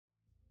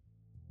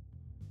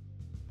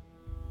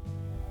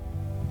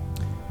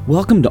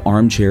Welcome to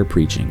Armchair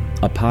Preaching,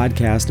 a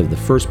podcast of the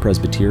First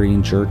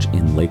Presbyterian Church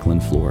in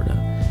Lakeland, Florida.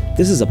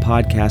 This is a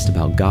podcast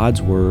about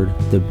God's Word,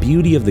 the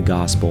beauty of the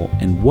gospel,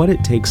 and what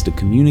it takes to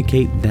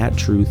communicate that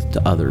truth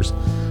to others.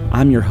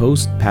 I'm your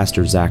host,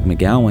 Pastor Zach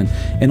McGowan,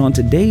 and on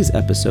today's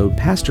episode,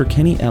 Pastor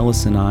Kenny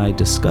Ellis and I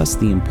discuss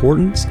the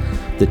importance,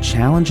 the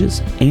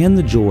challenges, and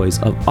the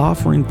joys of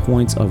offering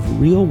points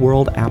of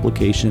real-world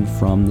application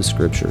from the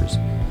Scriptures.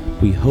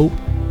 We hope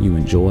you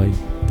enjoy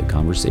the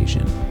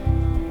conversation.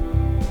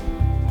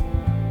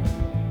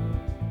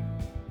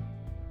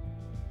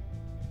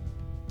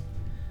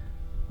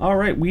 All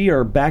right, we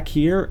are back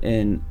here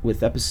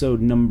with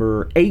episode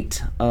number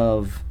 8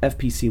 of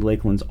FPC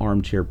Lakeland's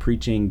Armchair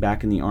Preaching.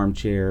 Back in the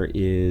armchair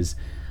is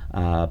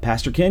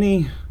Pastor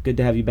Kenny. Good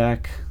to have you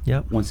back.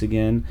 Yep. Once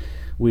again.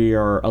 We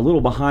are a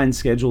little behind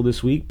schedule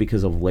this week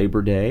because of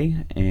Labor Day,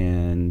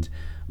 and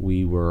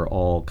we were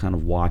all kind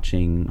of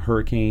watching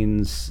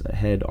hurricanes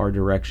head our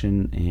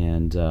direction,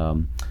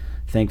 and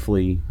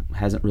thankfully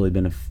hasn't really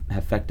been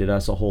affected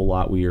us a whole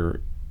lot. We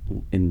are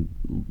in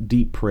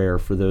deep prayer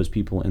for those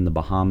people in the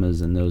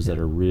Bahamas and those that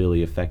are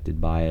really affected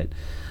by it.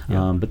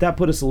 But that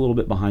put us a little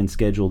bit behind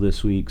schedule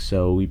this week,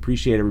 so we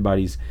appreciate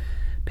everybody's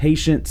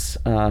patience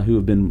who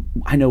have been,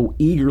 I know,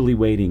 eagerly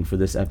waiting for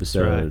this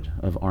episode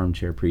of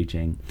Armchair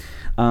Preaching.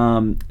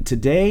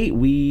 Today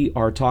we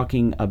are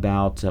talking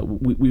about,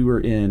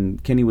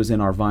 Kenny was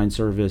in our Vine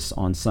service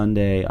on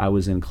Sunday. I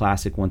was in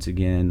Classic once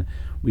again.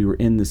 We were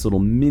in this little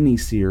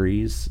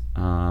mini-series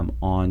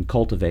on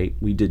Cultivate.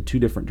 We did 2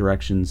 different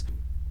directions.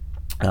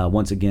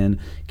 Once again,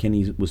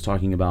 Kenny was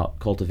talking about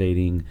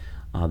cultivating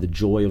the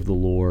joy of the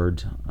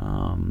Lord,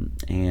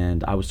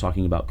 and I was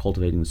talking about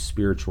cultivating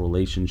spiritual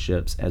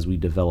relationships as we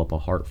develop a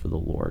heart for the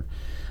Lord.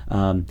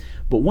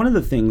 But one of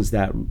the things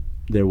that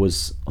there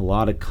was a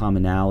lot of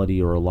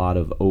commonality or a lot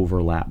of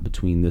overlap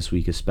between this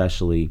week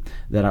especially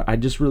that I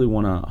just really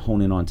want to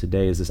hone in on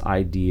today is this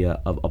idea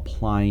of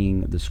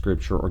applying the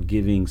Scripture or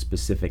giving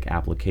specific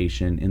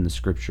application in the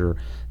Scripture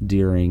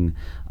during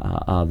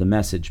the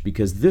message.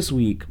 Because this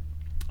week,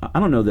 I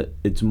don't know that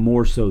it's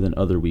more so than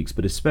other weeks,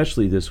 but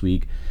especially this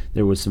week,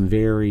 there was some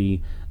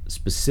very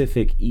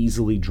specific,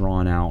 easily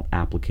drawn out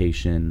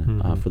application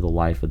for the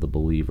life of the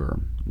believer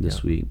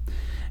this week.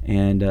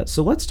 And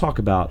so let's talk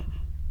about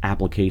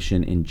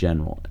application in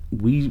general.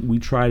 We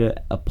try to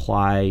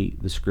apply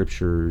the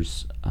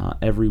Scriptures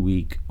every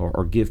week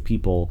or give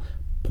people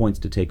points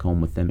to take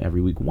home with them every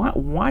week.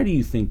 Why do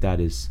you think that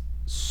is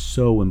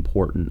so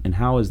important, and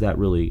how has that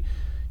really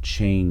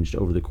changed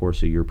over the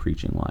course of your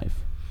preaching life?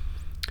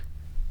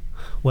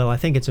 Well, I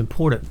think it's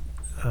important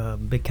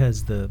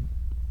because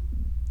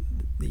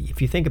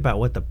if you think about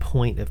what the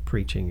point of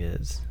preaching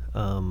is,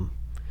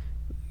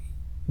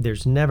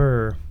 there's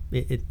never,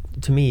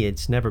 to me,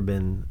 it's never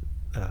been,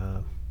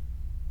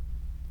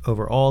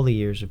 over all the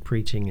years of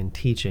preaching and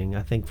teaching,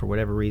 I think for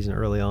whatever reason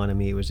early on in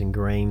me it was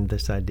ingrained,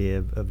 this idea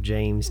of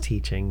James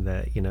teaching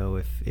that,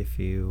 if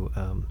you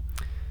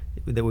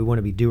that we want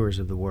to be doers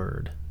of the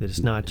word, that it's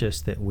not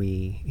just that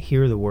we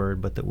hear the word,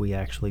 but that we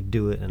actually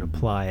do it and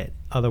apply it.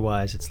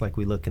 Otherwise, it's like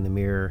we look in the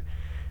mirror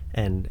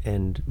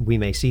and we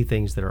may see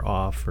things that are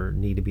off or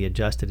need to be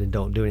adjusted and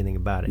don't do anything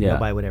about it.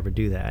 Nobody would ever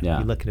do that.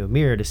 You look into a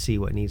mirror to see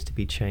what needs to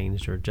be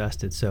changed or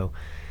adjusted. So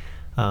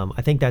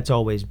I think that's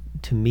always,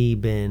 to me,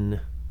 been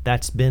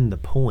the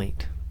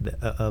point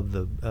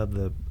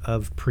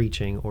of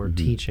preaching or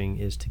teaching,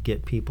 is to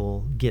get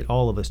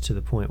all of us to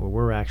the point where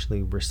we're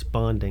actually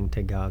responding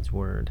to God's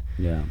word.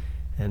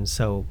 And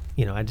so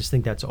I just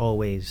think that's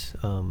always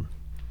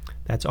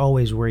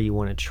where you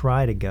want to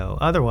try to go.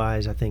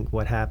 Otherwise, I think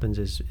what happens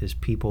is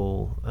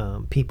people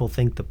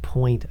think the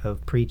point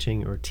of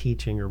preaching or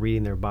teaching or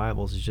reading their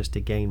Bibles is just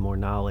to gain more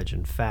knowledge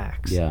and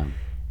facts.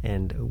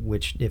 And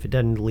which, if it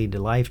doesn't lead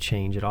to life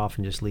change, it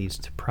often just leads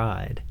to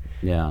pride.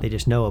 They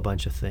just know a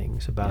bunch of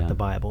things about the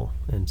Bible.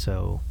 And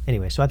so,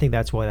 anyway, so I think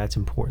that's why that's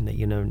important, that,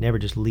 never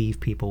just leave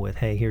people with,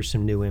 hey, here's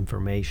some new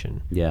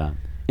information.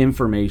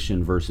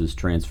 Information versus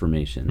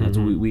transformation. That's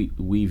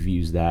we've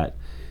used that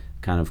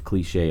kind of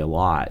cliche a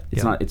lot.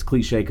 It's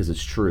cliche because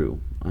it's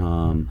true.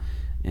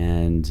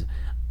 And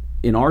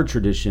in our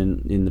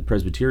tradition, in the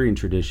Presbyterian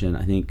tradition,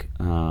 I think,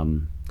 I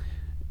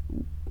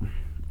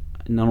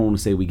don't want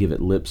to say we give it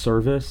lip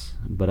service,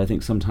 but I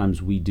think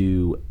sometimes we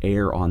do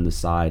err on the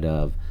side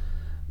of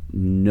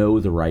know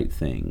the right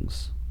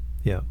things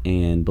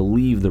and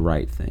believe the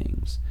right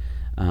things.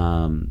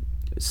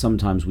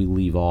 Sometimes we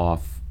leave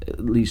off, at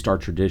least our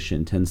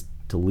tradition tends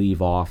to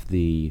leave off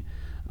the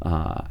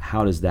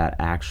how does that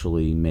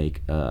actually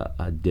make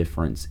a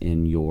difference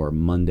in your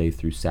Monday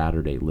through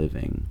Saturday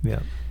living.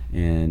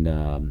 And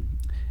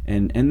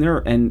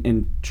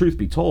truth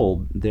be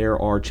told,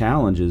 there are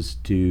challenges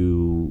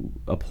to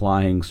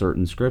applying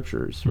certain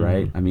scriptures,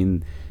 right? I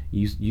mean,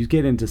 you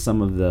get into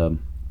some of the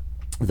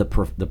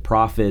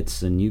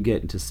prophets, and you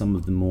get into some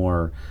of the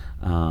more,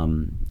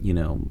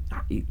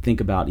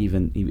 think about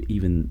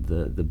even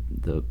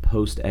the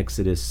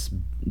post-Exodus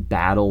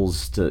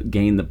battles to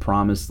gain the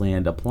promised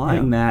land,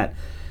 applying that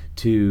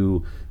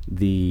to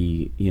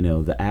the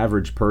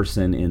average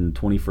person in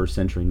 21st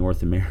century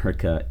North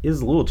America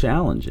is a little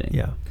challenging.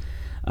 Yeah.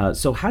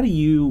 So how do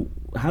you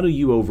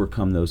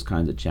overcome those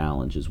kinds of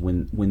challenges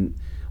when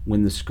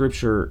the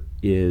scripture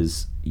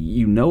is,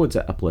 it's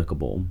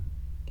applicable,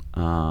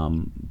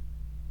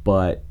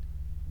 but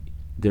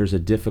there's a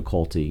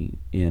difficulty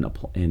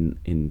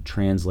in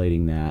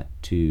translating that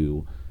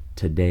to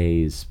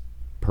today's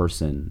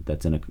person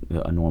that's in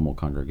a normal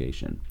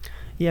congregation?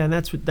 Yeah, and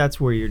that's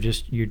where you're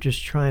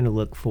just trying to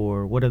look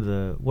for what are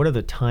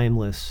the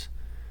timeless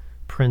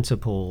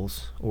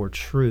principles or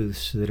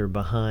truths that are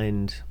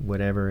behind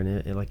whatever.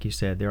 And like you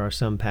said, there are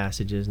some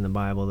passages in the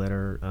Bible that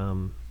are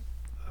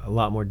a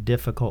lot more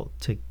difficult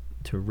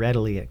to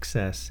readily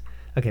access.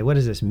 Okay, what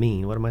does this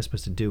mean? What am I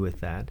supposed to do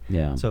with that?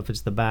 Yeah. So if it's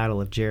the Battle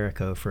of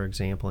Jericho, for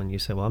example, and you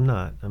say, well, I'm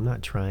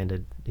not trying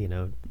to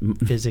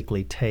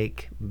physically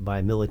take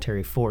by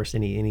military force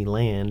any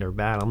land or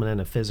battle. I'm not in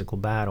a physical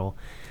battle.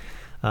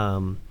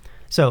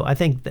 So I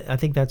think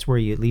that's where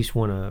you at least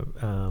want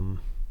to.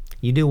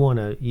 You don't want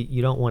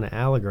to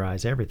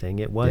allegorize everything.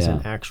 It was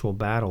an actual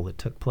battle that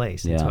took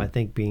place, and so I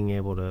think being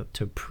able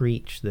to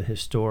preach the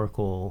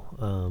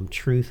historical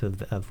truth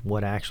of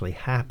what actually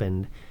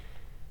happened.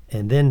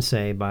 And then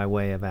say, by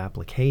way of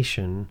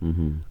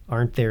application,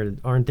 aren't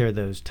there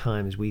those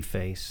times we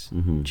face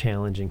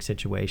challenging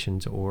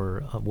situations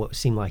or what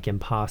seem like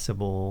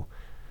impossible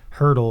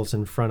hurdles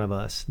in front of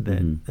us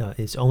that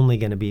is only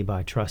going to be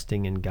by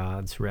trusting in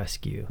God's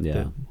rescue?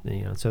 Yeah.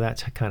 So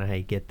that's kind of how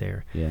you get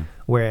there. Yeah.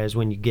 Whereas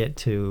when you get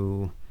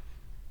to,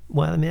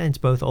 it's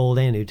both Old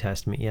and New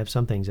Testament. You have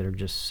some things that are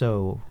just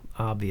so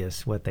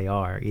obvious what they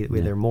are,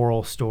 either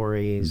moral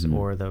stories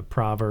or the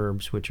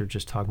Proverbs, which are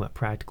just talking about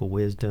practical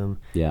wisdom.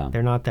 Yeah.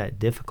 They're not that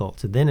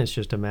difficult. So then it's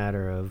just a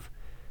matter of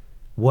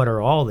what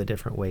are all the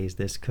different ways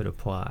this could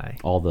apply.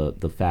 All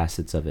the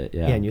facets of it.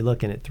 Yeah. Yeah, and you're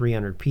looking at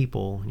 300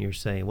 people and you're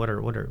saying, what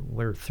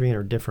are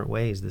 300 different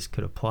ways this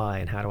could apply,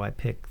 and how do I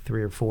pick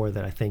 3 or 4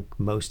 that I think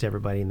most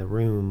everybody in the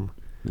room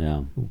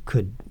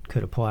could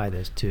apply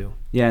this to?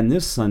 Yeah, and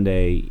this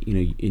Sunday,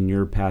 in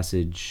your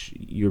passage,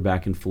 you're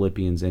back in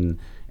Philippians, and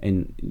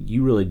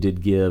you really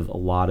did give a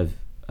lot of,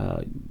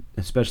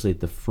 especially at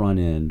the front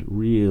end,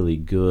 really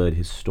good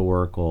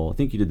historical. I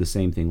think you did the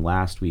same thing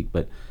last week,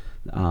 but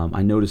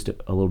I noticed it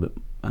a little bit,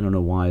 I don't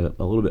know why,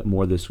 a little bit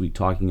more this week,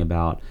 talking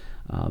about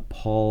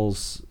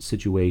Paul's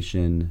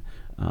situation,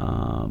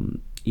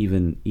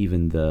 even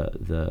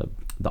the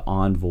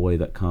envoy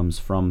that comes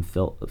from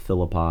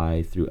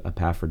Philippi through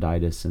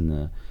Epaphroditus,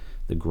 and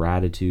the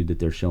gratitude that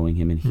they're showing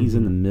him. And he's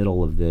in the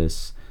middle of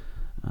this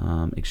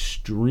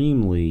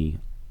extremely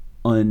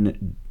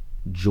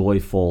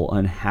unjoyful,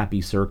 unhappy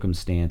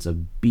circumstance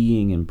of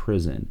being in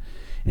prison.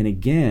 And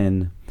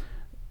again,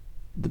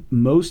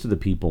 most of the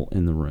people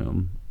in the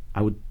room,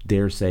 I would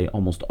dare say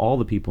almost all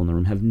the people in the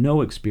room, have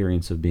no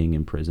experience of being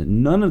in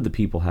prison. None of the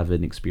people have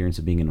an experience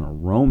of being in a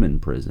Roman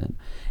prison.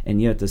 And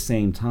yet at the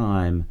same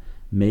time,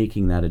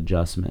 making that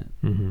adjustment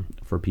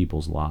for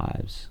people's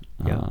lives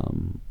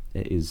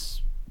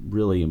is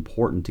really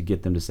important to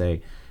get them to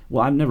say,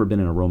 well, I've never been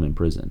in a Roman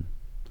prison.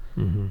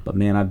 But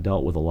man, I've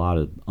dealt with a lot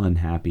of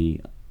unhappy,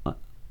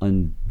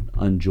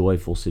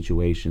 unjoyful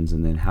situations,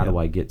 and then how do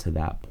I get to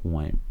that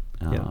point?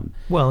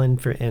 Well, and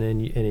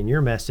in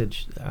your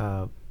message,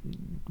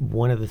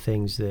 one of the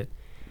things that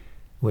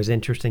was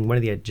interesting, one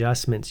of the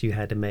adjustments you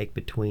had to make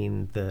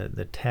between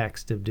the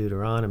text of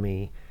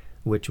Deuteronomy,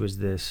 which was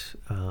this,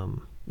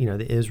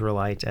 the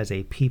Israelites as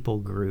a people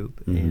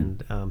group,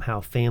 and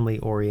how family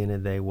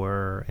oriented they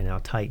were and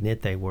how tight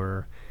knit they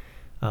were.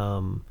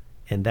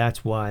 And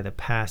that's why the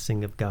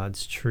passing of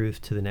God's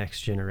truth to the next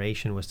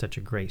generation was such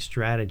a great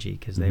strategy,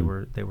 because they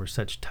were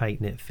such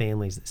tight-knit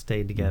families that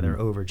stayed together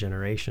over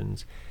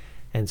generations.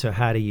 And so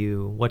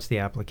what's the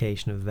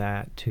application of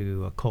that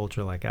to a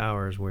culture like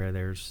ours, where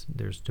there's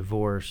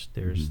divorce,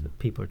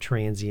 people are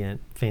transient,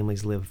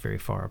 families live very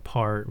far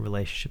apart,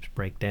 relationships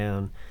break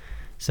down.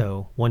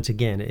 So once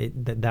again,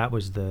 that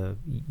was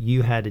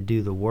you had to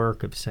do the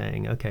work of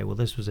saying, okay, well,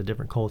 this was a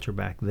different culture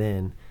back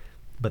then,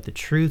 but the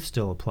truth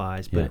still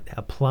applies, but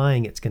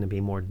applying it's going to be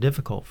more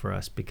difficult for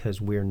us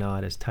because we're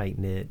not as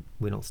tight-knit,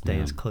 we don't stay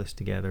as close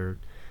together,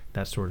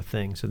 that sort of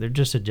thing. So they're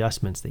just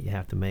adjustments that you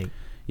have to make.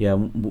 Yeah,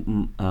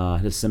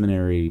 his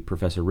seminary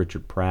professor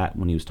Richard Pratt,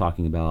 when he was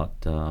talking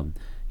about the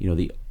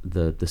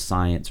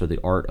science or the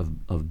art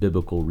of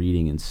biblical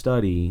reading and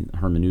study,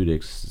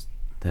 hermeneutics,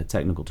 that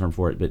technical term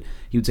for it, but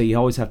he would say you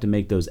always have to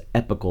make those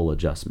epical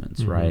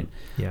adjustments, right?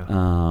 Yeah.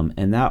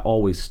 And that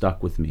always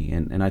stuck with me,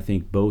 and I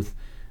think both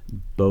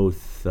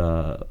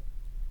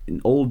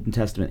in Old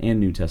Testament and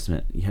New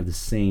Testament, you have the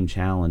same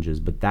challenges,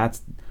 but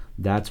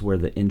that's where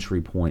the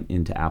entry point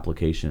into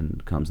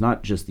application comes.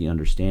 Not just the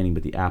understanding,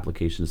 but the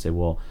application to say,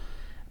 well,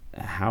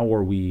 how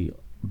are we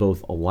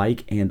both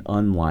alike and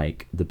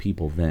unlike the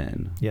people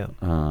then? Yeah.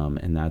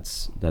 And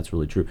that's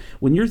really true.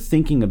 When you're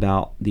thinking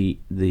about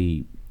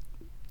you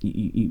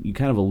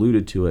kind of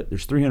alluded to it,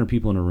 there's 300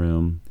 people in a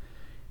room.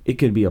 It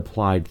could be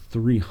applied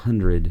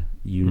 300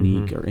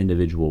 unique or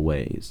individual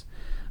ways.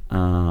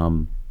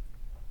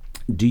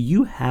 do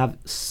you have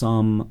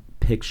some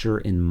picture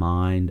in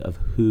mind of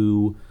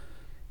who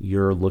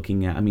you're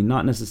looking at? I mean,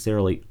 not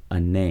necessarily a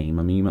name.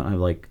 I mean, you might have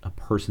like a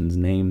person's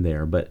name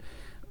there, but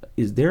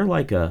is there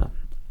like a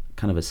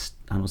kind of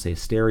I don't say a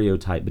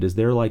stereotype, but is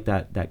there like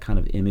that kind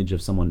of image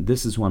of someone,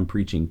 this is who I'm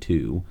preaching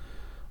to,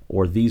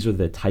 or these are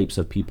the types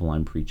of people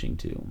I'm preaching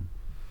to?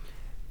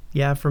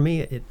 Yeah, for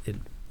me, it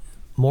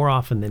more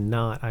often than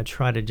not, I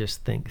try to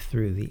just think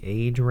through the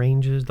age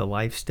ranges, the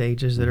life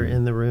stages that are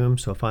in the room.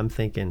 So if I'm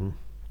thinking,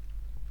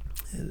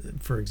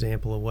 for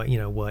example,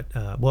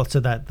 of so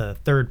that the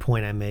third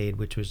point I made,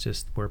 which was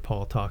just where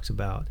Paul talks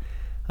about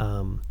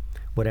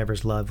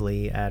whatever's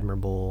lovely,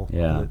 admirable,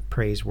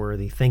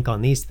 praiseworthy, think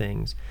on these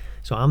things.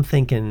 So I'm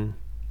thinking,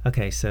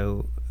 okay,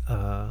 so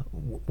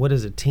what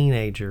is a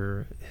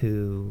teenager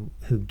who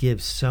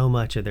gives so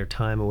much of their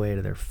time away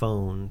to their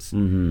phones?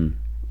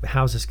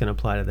 How's this going to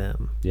apply to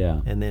them? Yeah.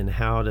 And then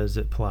how does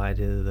it apply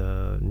to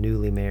the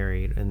newly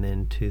married, and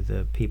then to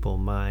the people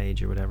my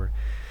age or whatever?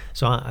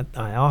 So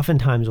I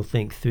oftentimes will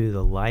think through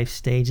the life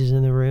stages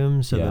in the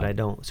room, so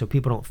that so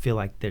people don't feel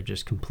like they're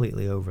just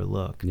completely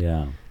overlooked.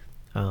 Yeah.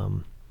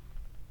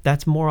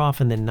 That's more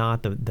often than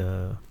not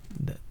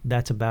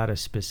that's about as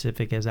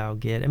specific as I'll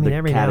get. I mean,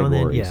 every categories.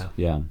 now and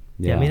then,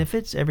 yeah. I mean, if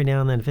it's every now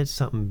and then, if it's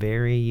something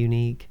very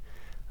unique,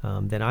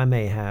 then I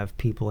may have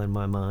people in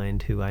my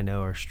mind who I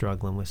know are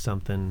struggling with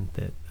something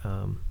that,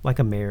 like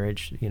a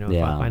marriage.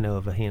 If I know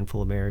of a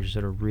handful of marriages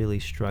that are really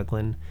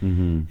struggling,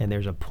 and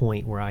there's a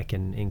point where I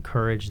can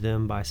encourage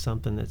them by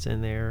something that's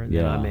in there.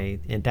 Then I may,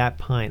 at that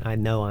point, I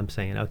know I'm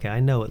saying, okay, I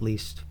know at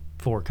least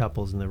 4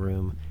 couples in the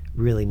room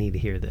really need to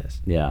hear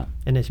this. Yeah.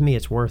 And to me,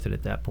 it's worth it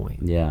at that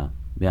point. Yeah.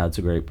 Yeah, that's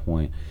a great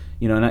point.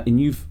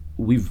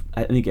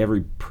 I think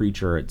every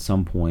preacher at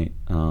some point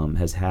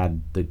has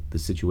had the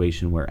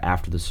situation where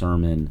after the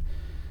sermon,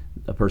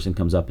 a person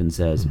comes up and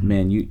says,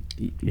 "Man,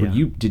 were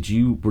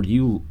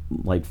you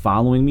like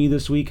following me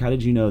this week? How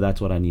did you know that's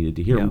what I needed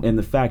to hear?" Yeah. And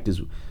the fact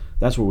is,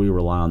 that's where we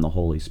rely on the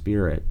Holy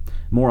Spirit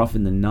more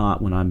often than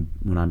not. When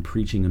I'm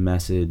preaching a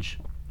message,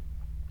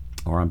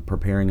 or I'm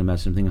preparing a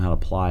message, I'm thinking how to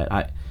apply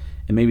it.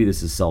 And maybe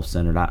this is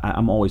self-centered.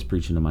 I'm always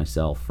preaching to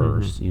myself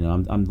first.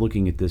 I'm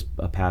looking at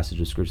a passage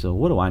of scripture. So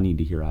what do I need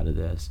to hear out of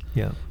this?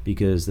 Yeah.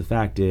 Because the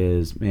fact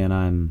is,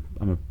 man,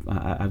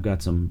 I've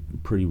got some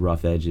pretty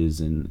rough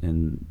edges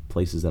and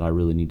places that I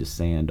really need to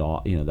sand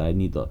off. That I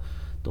need the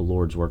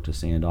Lord's work to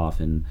sand off.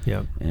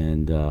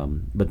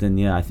 But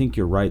then I think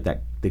you're right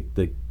that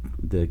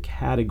the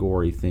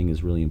category thing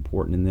is really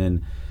important. And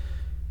then,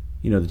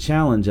 the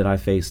challenge that I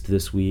faced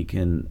this week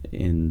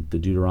in the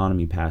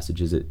Deuteronomy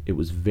passage is it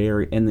was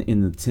very, in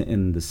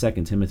the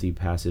 2 Timothy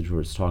passage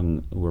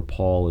where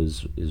Paul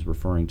is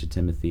referring to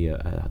Timothy,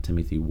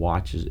 Timothy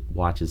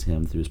watches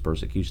him through his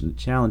persecution. The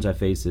challenge I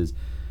face is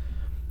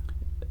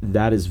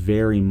that is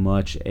very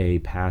much a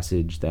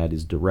passage that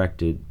is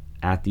directed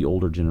at the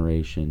older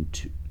generation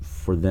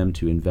for them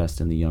to invest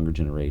in the younger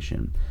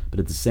generation. But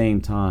at the same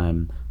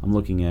time, I'm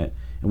looking at,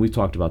 and we've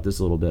talked about this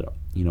a little bit,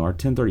 our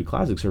 1030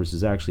 Classic service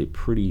is actually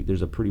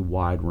there's a pretty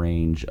wide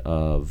range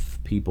of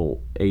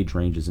people, age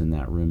ranges in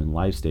that room and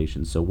life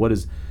stations. So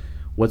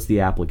what's the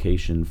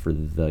application for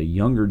the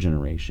younger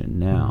generation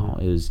now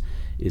is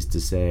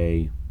to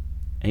say,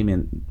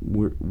 amen,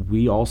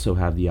 we also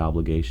have the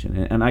obligation.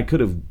 And I could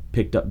have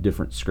picked up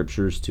different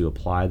scriptures to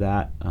apply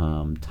that.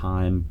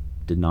 Time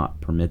did not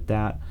permit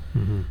that.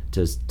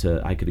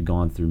 I could have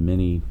gone through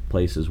many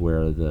places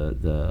where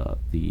the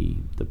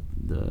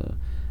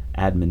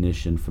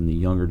admonition from the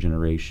younger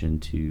generation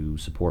to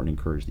support and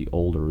encourage the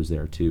older was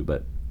there too,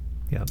 but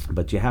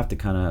you have to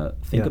kind of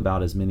think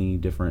about as many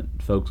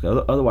different folks.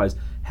 Otherwise,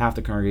 half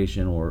the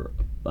congregation or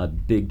a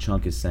big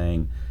chunk is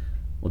saying,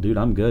 well, dude,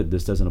 I'm good,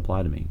 this doesn't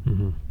apply to me.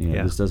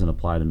 This doesn't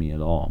apply to me at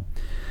all.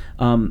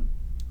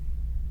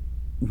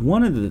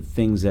 One of the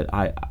things that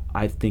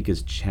I think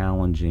is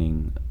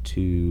challenging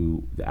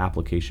to the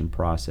application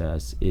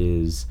process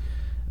is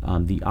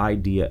the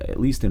idea, at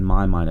least in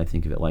my mind, I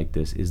think of it like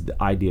this, is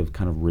the idea of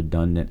kind of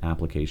redundant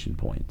application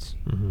points.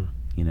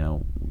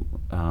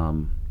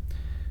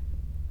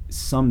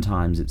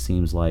 Sometimes it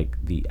seems like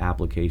the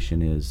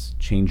application is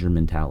change your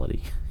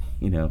mentality,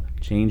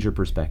 change your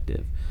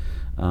perspective,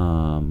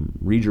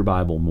 read your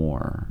Bible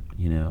more.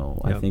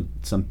 I think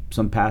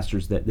some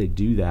pastors that they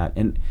do that.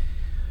 And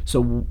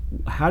so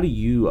how do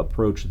you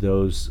approach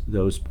those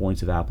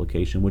points of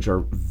application, which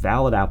are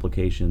valid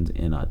applications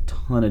in a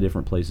ton of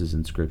different places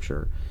in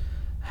Scripture?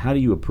 How do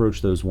you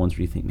approach those ones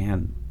where you think,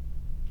 man,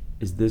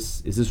 is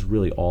this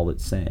really all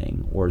it's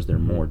saying, or is there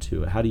more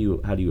to it? How do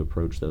you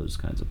approach those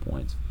kinds of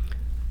points?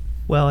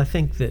 Well, I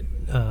think that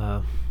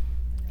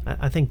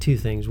I think two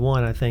things.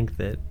 One, I think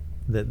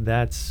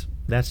that's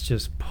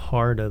just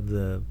part of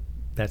the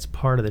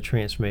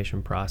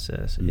transformation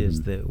process,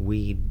 is that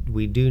we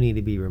do need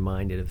to be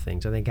reminded of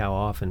things. I think how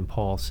often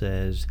Paul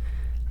says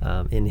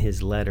in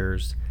his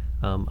letters,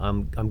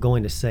 I'm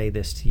going to say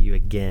this to you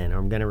again, or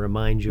I'm going to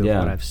remind you of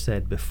what I've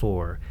said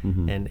before.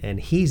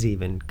 And he's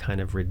even kind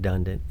of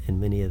redundant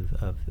in many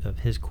of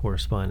his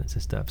correspondence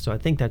and stuff. So I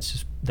think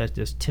that's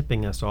just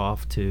tipping us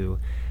off to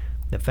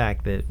the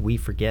fact that we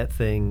forget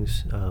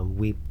things,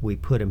 we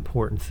put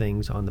important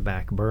things on the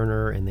back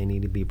burner, and they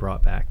need to be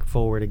brought back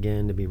forward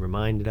again to be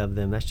reminded of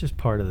them. That's just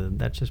part of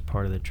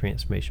the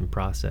transformation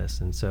process.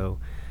 And so,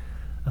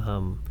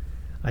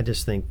 I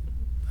just think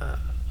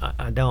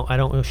I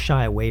don't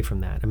shy away from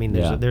that. I mean,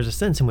 there's a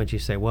sense in which you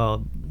say,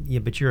 well, yeah,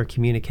 but you're a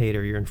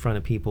communicator. You're in front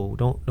of people.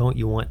 Don't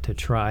you want to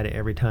try to,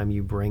 every time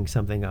you bring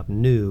something up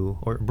new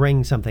or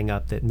bring something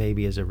up that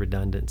maybe is a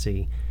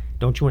redundancy,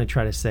 don't you want to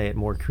try to say it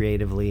more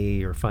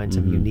creatively or find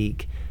some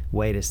unique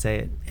way to say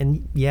it?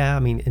 And yeah, I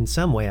mean, in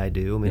some way I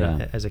do. I mean,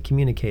 as a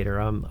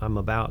communicator, I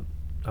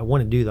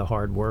want to do the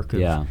hard work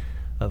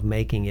of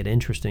making it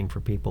interesting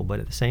for people. But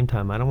at the same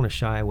time, I don't want to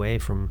shy away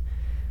from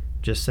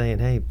just saying,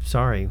 hey,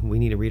 sorry, we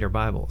need to read our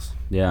Bibles.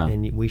 Yeah.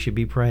 And we should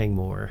be praying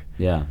more.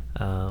 Yeah.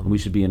 We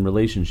should be in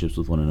relationships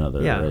with one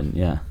another. Yeah. And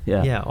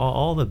Yeah,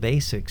 all the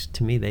basics,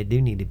 to me, they do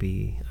need to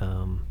be...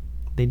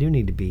 we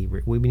need to be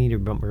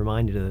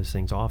reminded of those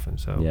things often.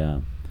 So yeah,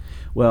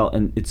 well,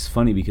 and it's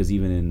funny because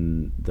even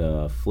in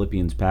the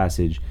Philippians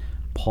passage,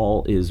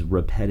 Paul is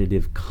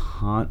repetitive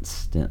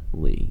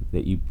constantly.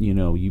 That you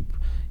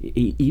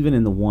even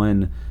in the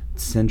one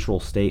central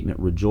statement,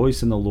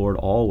 rejoice in the Lord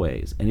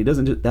always, and he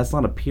doesn't. That's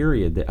not a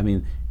period. That, I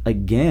mean,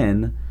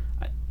 again,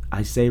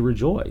 I say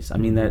rejoice. I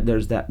mean that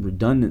there's that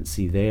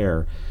redundancy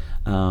there.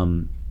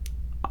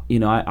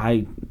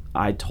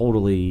 I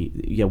totally,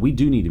 we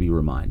do need to be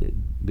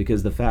reminded,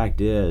 because the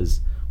fact is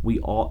we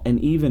all, and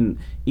even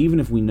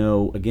if we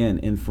know,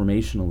 again,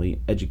 informationally,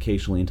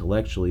 educationally,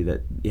 intellectually,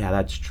 that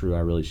that's true, I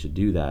really should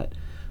do that,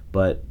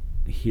 but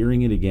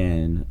hearing it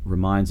again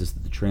reminds us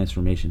that the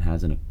transformation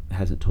hasn't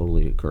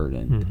totally occurred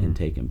and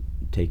taken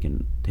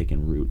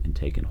root and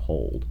taken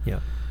hold. Yeah.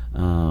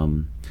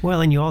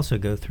 Well, and you also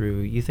go through,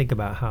 you think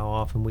about how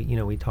often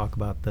we talk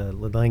about the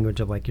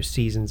language of like your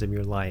seasons of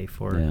your life,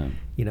 or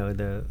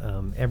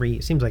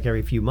it seems like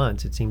every few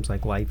months it seems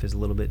like life is a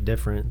little bit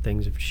different.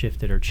 Things have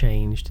shifted or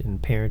changed in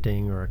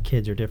parenting, or our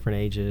kids are different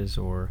ages,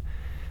 or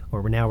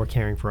now we're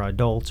caring for our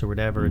adults or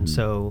whatever. And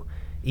so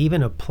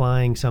even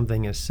applying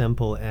something as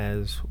simple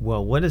as,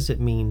 well, what does it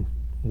mean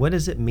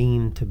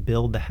to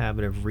build the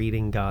habit of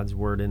reading God's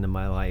word into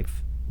my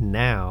life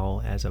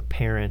now as a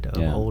parent of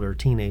older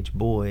teenage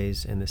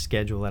boys, and the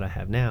schedule that I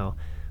have now?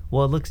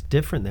 Well, it looks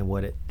different than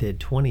what it did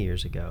 20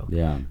 years ago.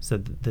 Yeah. So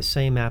the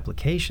same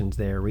applications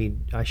there.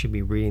 I should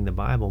be reading the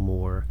Bible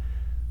more,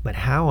 but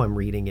how I'm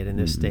reading it in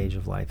this stage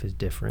of life is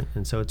different.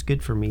 And so it's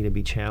good for me to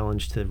be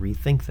challenged to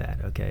rethink that.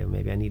 Okay,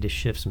 maybe I need to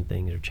shift some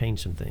things or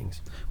change some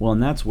things. Well,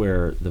 and that's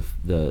where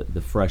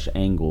the fresh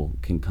angle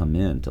can come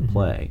into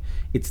play.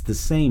 It's the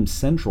same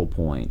central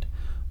point,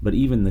 but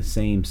even the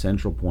same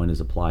central point is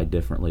applied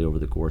differently over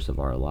the course of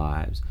our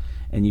lives.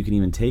 And you can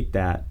even take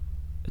that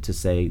to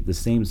say the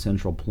same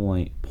central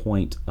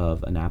point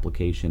of an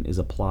application is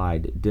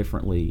applied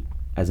differently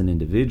as an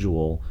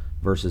individual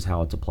versus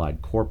how it's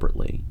applied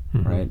corporately,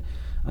 right?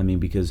 I mean,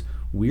 because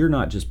we're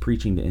not just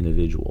preaching to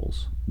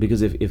individuals.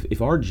 Because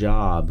if our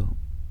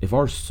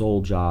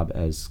sole job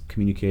as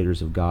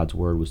communicators of God's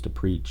word was to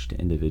preach to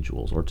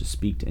individuals, or to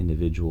speak to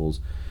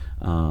individuals,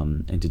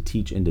 and to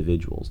teach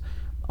individuals,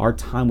 our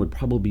time would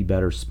probably be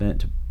better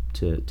spent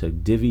to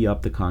divvy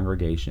up the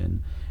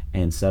congregation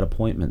and set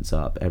appointments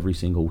up every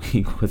single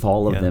week with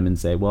all of them, and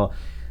say, well,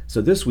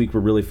 so this week we're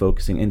really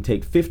focusing, and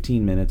take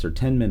 15 minutes or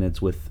 10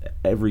 minutes with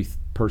every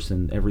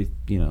person,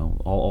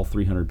 all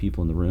 300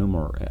 people in the room,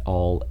 or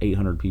all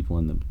 800 people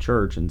in the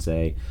church, and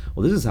say,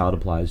 well, this is how it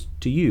applies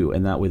to you.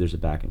 And that way there's a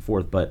back and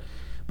forth. But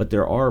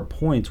there are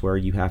points where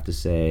you have to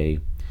say,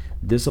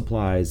 this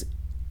applies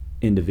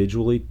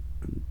individually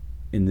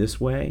in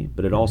this way,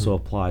 but it also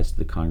applies to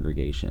the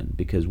congregation,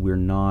 because we're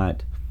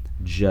not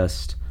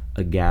just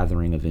a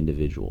gathering of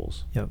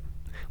individuals. Yep.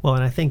 Well,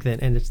 and I think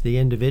that, and it's the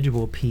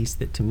individual piece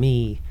that, to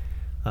me,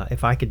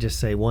 if I could just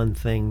say one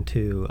thing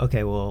to,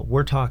 okay, well,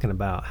 we're talking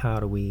about how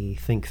do we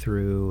think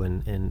through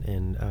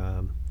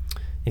and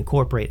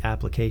incorporate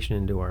application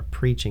into our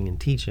preaching and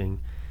teaching,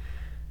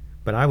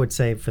 but I would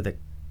say for the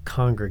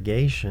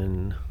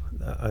congregation,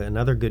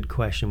 another good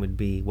question would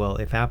be, well,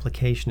 if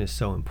application is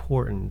so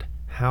important,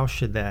 how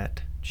should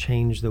that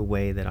change the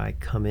way that I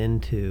come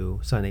into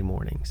Sunday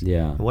mornings?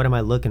 Yeah. And what am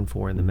I looking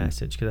for in the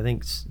message? Because I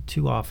think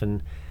too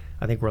often,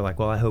 I think we're like,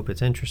 well, I hope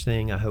it's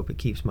interesting. I hope it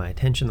keeps my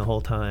attention the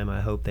whole time.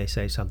 I hope they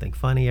say something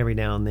funny every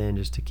now and then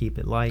just to keep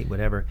it light,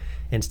 whatever.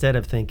 Instead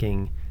of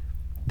thinking,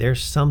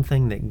 there's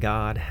something that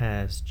God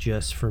has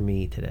just for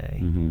me today,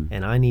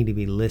 and I need to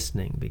be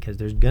listening, because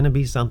there's going to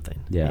be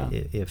something. Yeah.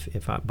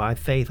 If I, by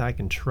faith I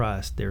can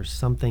trust there's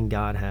something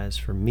God has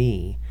for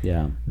me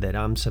that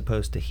I'm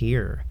supposed to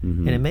hear.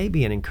 And it may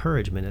be an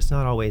encouragement. It's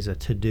not always a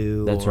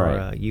to-do. That's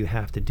right. You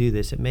have to do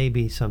this. It may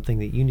be something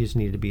that you just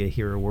need to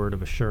hear a word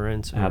of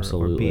assurance,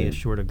 or be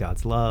assured of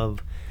God's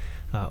love,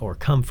 or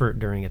comfort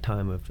during a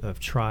time of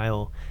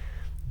trial.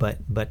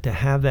 But to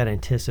have that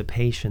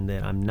anticipation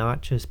that I'm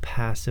not just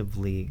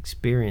passively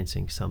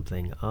experiencing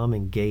something, I'm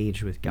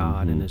engaged with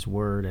God and His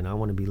Word, and I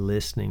want to be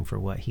listening for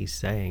what He's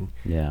saying.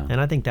 Yeah. And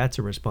I think that's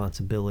a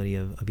responsibility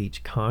of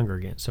each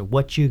congregant. So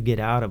what you get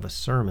out of a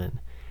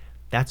sermon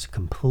that's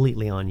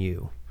completely on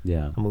you.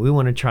 Yeah. I mean, we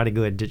want to try to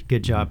do a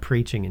good job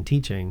preaching and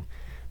teaching,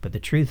 but the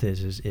truth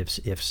is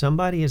if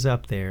somebody is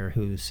up there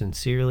who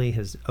sincerely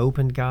has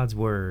opened God's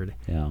word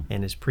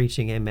and is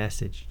preaching a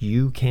message,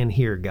 you can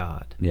hear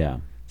God. Yeah.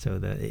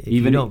 So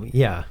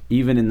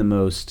even in the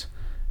most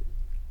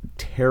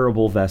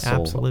terrible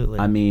vessel. Absolutely.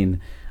 I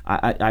mean,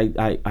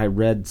 I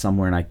read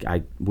somewhere, and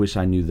I wish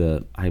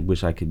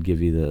I could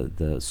give you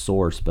the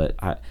source, but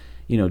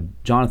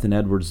Jonathan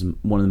Edwards is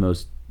one of the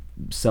most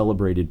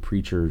celebrated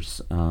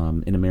preachers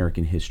in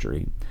American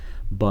history.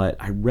 But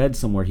I read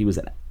somewhere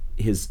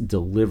his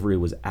delivery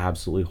was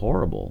absolutely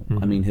horrible.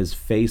 I mean, his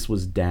face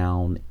was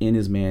down in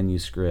his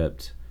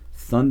manuscript,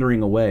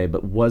 thundering away,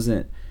 but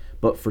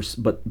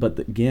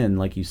again,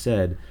 like you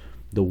said,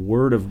 the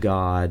Word of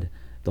God,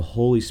 the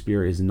Holy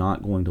Spirit is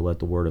not going to let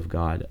the Word of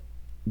God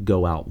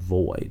go out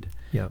void.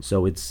 Yep.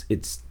 So it's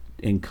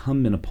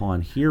incumbent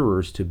upon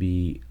hearers to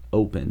be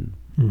open.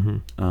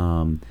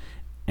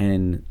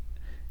 And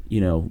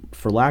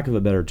for lack of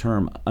a better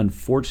term,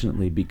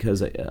 unfortunately,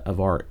 because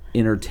of our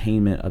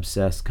entertainment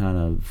obsessed kind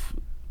of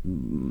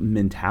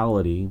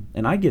mentality,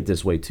 and I get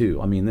this way too.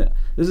 I mean,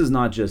 this is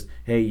not just,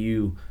 hey,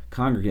 you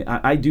congregate.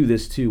 I do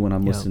this too when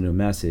I'm listening to a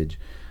message.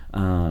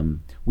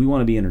 We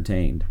want to be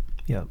entertained.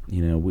 Yeah.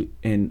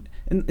 And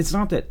it's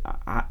not that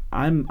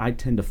I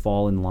tend to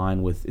fall in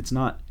line with,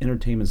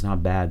 entertainment's not a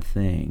bad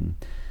thing,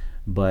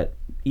 but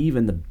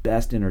even the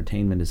best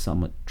entertainment is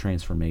somewhat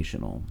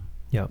transformational.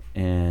 Yeah.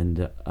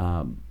 And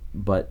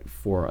but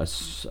for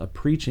a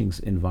preaching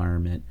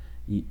environment,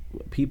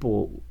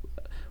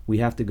 we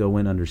have to go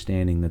in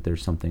understanding that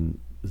there's something.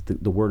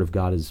 The Word of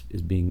God is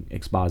being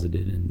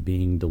exposited and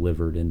being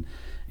delivered, and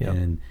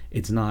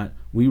it's not.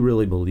 We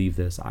really believe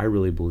this. I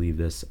really believe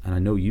this, and I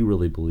know you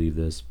really believe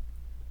this,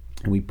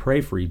 and we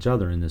pray for each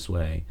other in this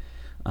way.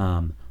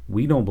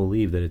 We don't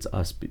believe that it's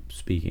us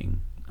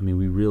speaking. I mean,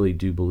 we really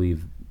do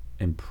believe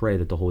and pray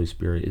that the Holy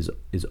Spirit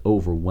is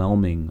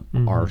overwhelming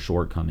our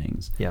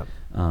shortcomings,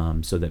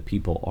 so that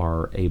people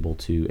are able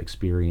to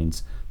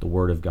experience the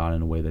Word of God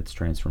in a way that's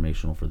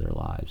transformational for their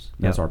lives.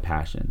 That's our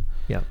passion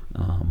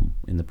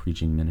in the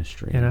preaching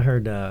ministry. And I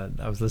heard,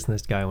 I was listening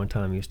to this guy one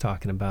time, he was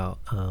talking about,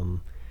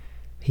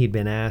 he'd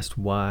been asked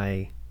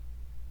why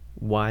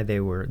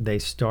they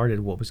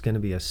started what was going to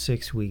be a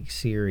 6-week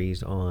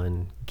series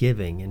on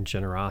giving and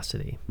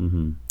generosity,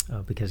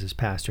 because his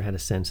pastor had a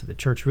sense that the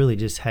church really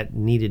just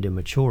needed to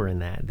mature in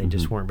that. They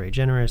just weren't very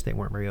generous. They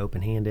weren't very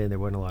open-handed. There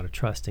wasn't a lot of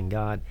trust in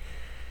God.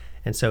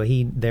 And so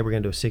they were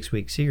going to do a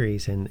 6-week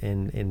series,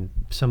 and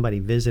somebody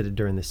visited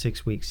during the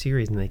 6-week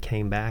series, and they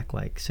came back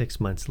like 6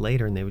 months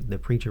later, and the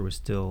preacher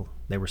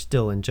they were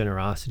still in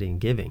generosity and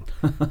giving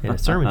in a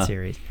sermon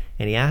series.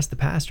 And he asked the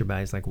pastor about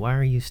it. He's like, why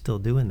are you still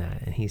doing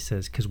that? And he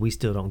says, because we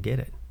still don't get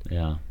it.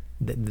 Yeah.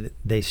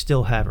 They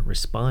still haven't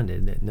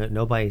responded.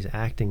 Nobody's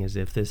acting as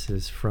if this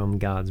is from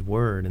God's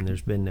word, and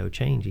there's been no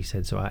change. He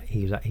said,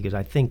 he goes,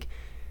 I think,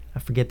 I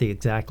forget the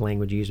exact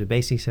language used, but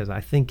basically he says, I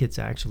think it's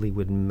actually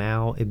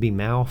it'd be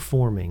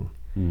malforming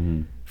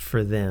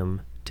for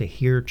them to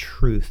hear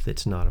truth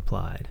that's not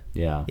applied.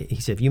 Yeah. He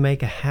said, if you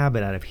make a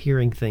habit out of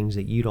hearing things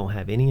that you don't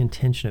have any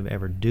intention of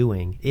ever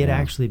doing, it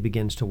actually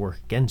begins to work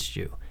against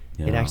you.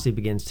 Yeah. It actually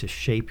begins to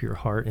shape your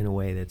heart in a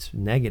way that's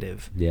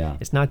negative. Yeah.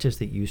 It's not just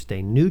that you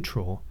stay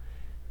neutral,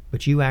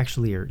 but you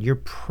actually you're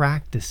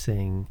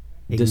practicing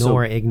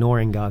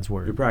ignoring God's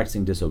word. You're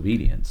practicing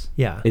disobedience.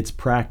 Yeah. It's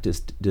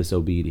practiced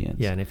disobedience.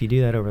 Yeah, and if you do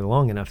that over a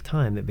long enough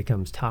time, it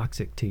becomes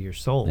toxic to your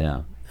soul.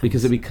 Yeah.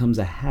 Because it becomes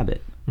a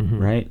habit,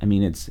 right? I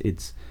mean,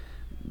 it's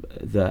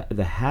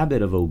the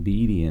habit of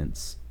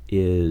obedience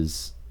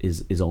is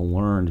a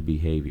learned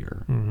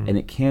behavior, and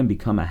it can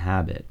become a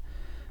habit.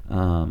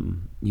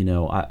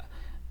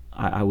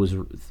 I was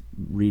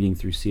reading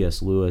through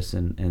C.S. Lewis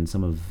and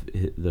some of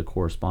the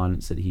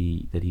correspondence that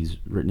he's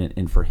written,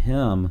 and for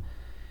him,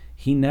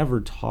 he never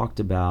talked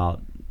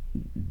about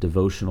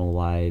devotional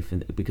life,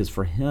 because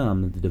for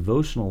him, the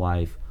devotional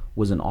life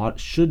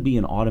should be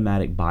an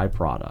automatic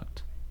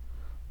byproduct.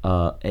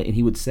 And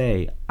he would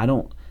say,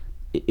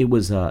 it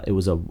was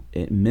a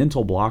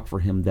mental block for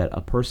him that a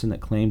person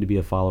that claimed to be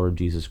a follower of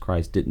Jesus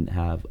Christ didn't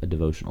have a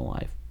devotional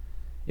life.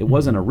 It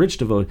wasn't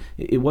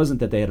it wasn't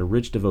that they had a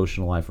rich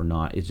devotional life or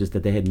not. It's just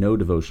that they had no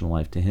devotional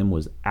life. To him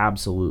was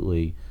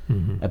absolutely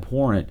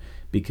abhorrent,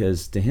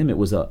 because to him it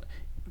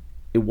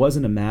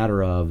wasn't a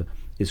matter of,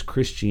 is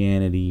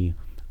Christianity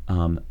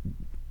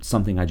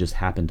something I just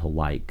happen to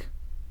like.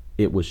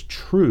 It was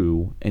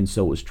true, and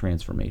so it was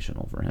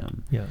transformational for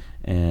him. Yeah.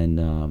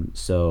 And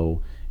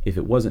so if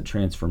it wasn't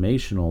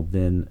transformational,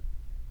 then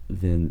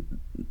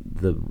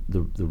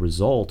the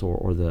result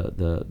or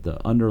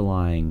the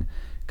underlying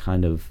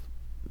kind of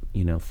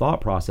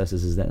thought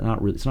processes is that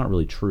it's not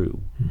really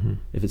true.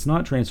 If it's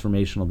not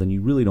transformational, then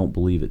you really don't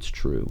believe it's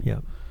true. Yeah.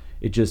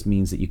 It just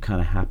means that you kind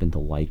of happen to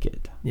like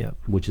it. Yeah.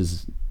 Which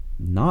is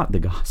not the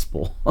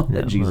gospel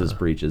that Jesus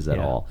preaches at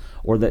all,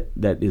 or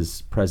that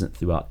is present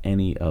throughout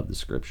any of the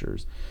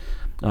scriptures.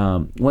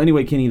 Well,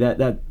 anyway, Kenny,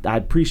 that I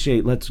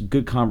appreciate. That's a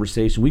good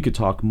conversation. We could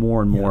talk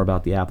more and more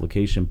about the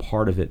application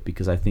part of it,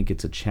 because I think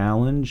it's a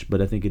challenge,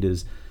 but I think it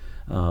is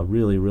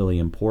really, really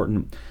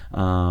important.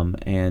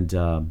 And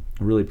I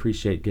really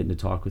appreciate getting to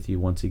talk with you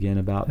once again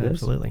about this.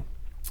 Absolutely.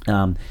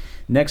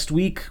 Next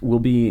week, we'll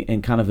be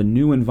in kind of a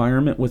new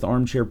environment with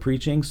Armchair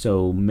Preaching,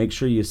 so make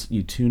sure you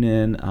tune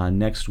in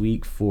next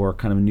week for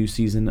kind of a new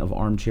season of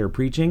Armchair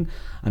Preaching.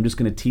 I'm just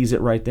going to tease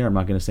it right there. I'm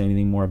not going to say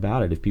anything more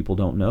about it. If people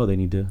don't know, they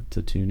need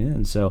to tune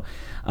in. So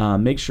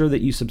make sure that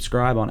you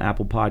subscribe on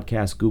Apple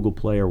Podcasts, Google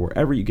Play, or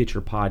wherever you get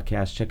your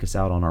podcasts. Check us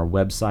out on our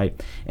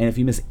website. And if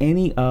you miss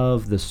any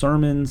of the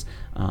sermons,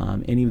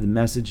 any of the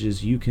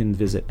messages, you can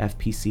visit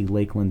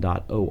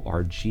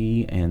fpclakeland.org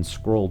and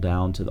scroll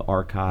down to the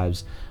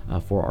archives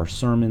for our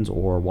sermons,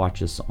 or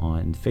watch us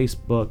on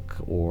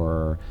Facebook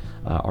or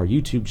our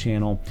YouTube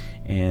channel,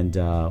 and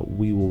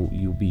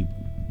you'll be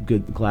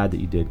glad that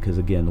you did, because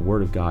again, the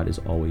Word of God is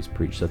always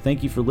preached. So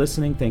thank you for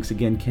listening. Thanks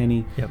again,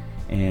 Kenny. Yep.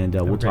 And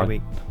we'll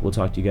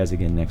talk to you guys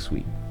again next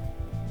week.